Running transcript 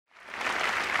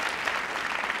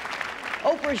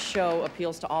Oprah's show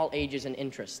appeals to all ages and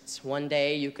interests. One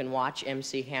day you can watch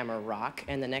MC Hammer rock,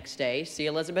 and the next day see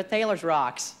Elizabeth Taylor's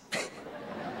rocks.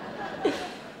 But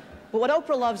what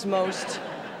Oprah loves most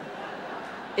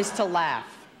is to laugh.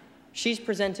 She's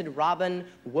presented Robin,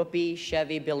 Whoopi,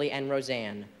 Chevy, Billy, and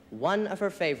Roseanne. One of her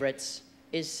favorites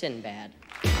is Sinbad.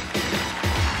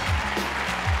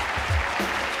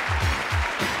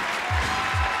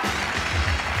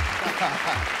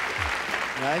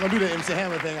 Now, I ain't gonna do the MC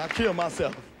Hammer thing. I'll kill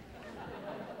myself.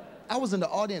 I was in the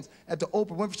audience at the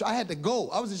Oprah Winfrey Show. I had to go.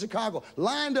 I was in Chicago,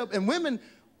 lined up, and women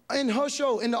in her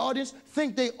show, in the audience,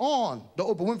 think they on the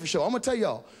Oprah Winfrey Show. I'm gonna tell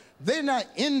y'all, they're not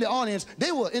in the audience.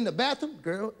 They were in the bathroom.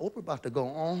 Girl, Oprah about to go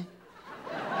on.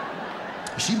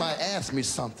 She might ask me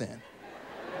something.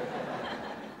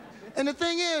 And the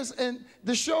thing is, and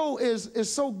the show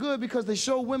is so good because they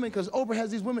show women, because Oprah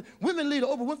has these women. Women lead the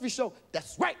Oprah Winfrey Show.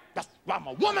 That's right, I'm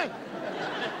a woman.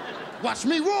 Watch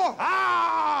me roar,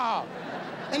 ah!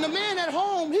 And the man at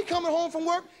home, he coming home from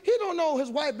work, he don't know his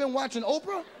wife been watching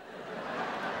Oprah.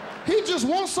 He just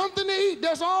wants something to eat,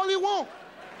 that's all he want.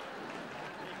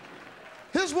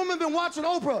 His woman been watching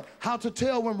Oprah, How to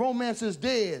Tell When Romance is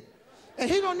Dead. And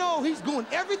he don't know he's doing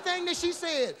everything that she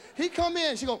said. He come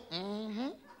in, she go, mm-hmm.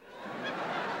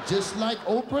 Just like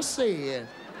Oprah said,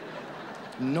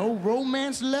 no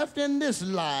romance left in this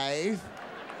life.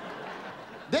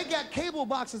 They got cable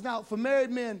boxes now for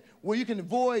married men where you can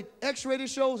avoid X-rated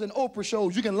shows and Oprah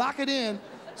shows. You can lock it in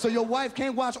so your wife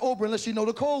can't watch Oprah unless she know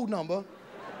the code number.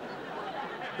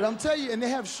 But I'm telling you, and they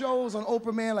have shows on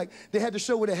Oprah, man, like they had the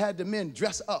show where they had the men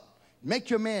dress up. Make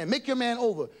your man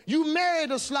over. You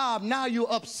married a slob, now you're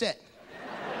upset.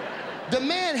 The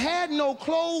man had no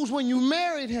clothes when you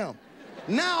married him.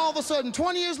 Now, all of a sudden,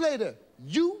 20 years later,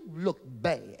 you look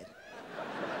bad.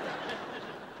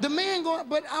 The man going,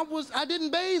 but I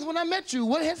didn't bathe when I met you.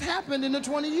 What has happened in the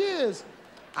 20 years?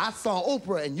 I saw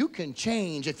Oprah, and you can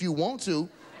change if you want to.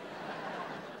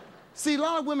 See, a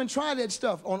lot of women try that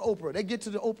stuff on Oprah. They get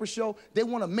to the Oprah show, they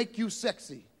want to make you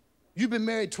sexy. You've been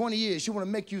married 20 years, she want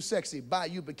to make you sexy, buy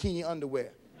you bikini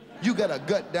underwear. You got a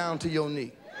gut down to your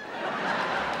knee.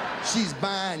 She's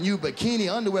buying you bikini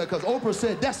underwear because Oprah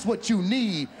said that's what you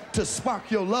need to spark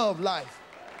your love life.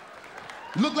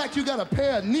 Look like you got a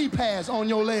pair of knee pads on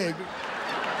your leg.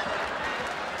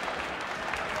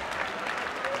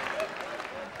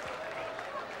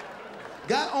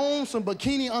 Got on some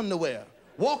bikini underwear,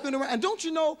 walking around. And don't you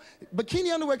know,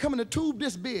 bikini underwear come in a tube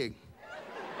this big.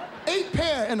 8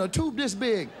 pair in a tube this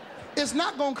big. It's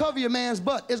not gonna cover your man's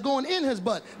butt. It's going in his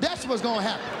butt. That's what's gonna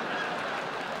happen.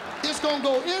 It's gonna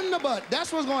go in the butt.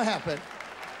 That's what's gonna happen.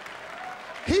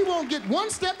 He won't get one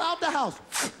step out the house.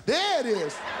 There it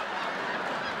is.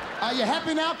 Are you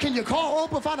happy now? Can you call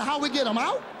Oprah, find out how we get him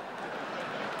out?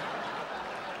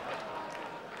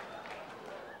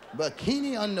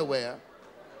 Bikini underwear.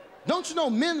 Don't you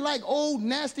know men like old,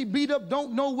 nasty, beat up,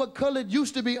 don't know what color it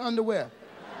used to be underwear?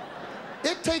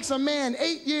 It takes a man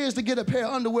 8 years to get a pair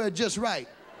of underwear just right.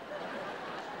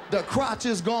 The crotch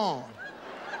is gone.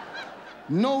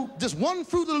 No, just one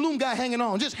Fruit of the Loom guy hanging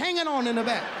on, just hanging on in the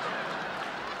back.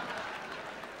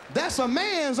 That's a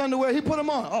man's underwear, he put them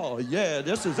on. Oh yeah,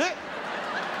 this is it.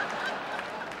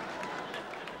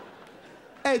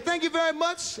 Hey, thank you very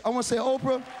much. I want to say,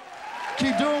 Oprah,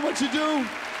 keep doing what you do.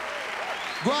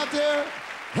 Go out there,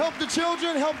 help the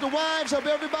children, help the wives, help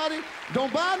everybody.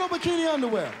 Don't buy no bikini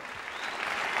underwear.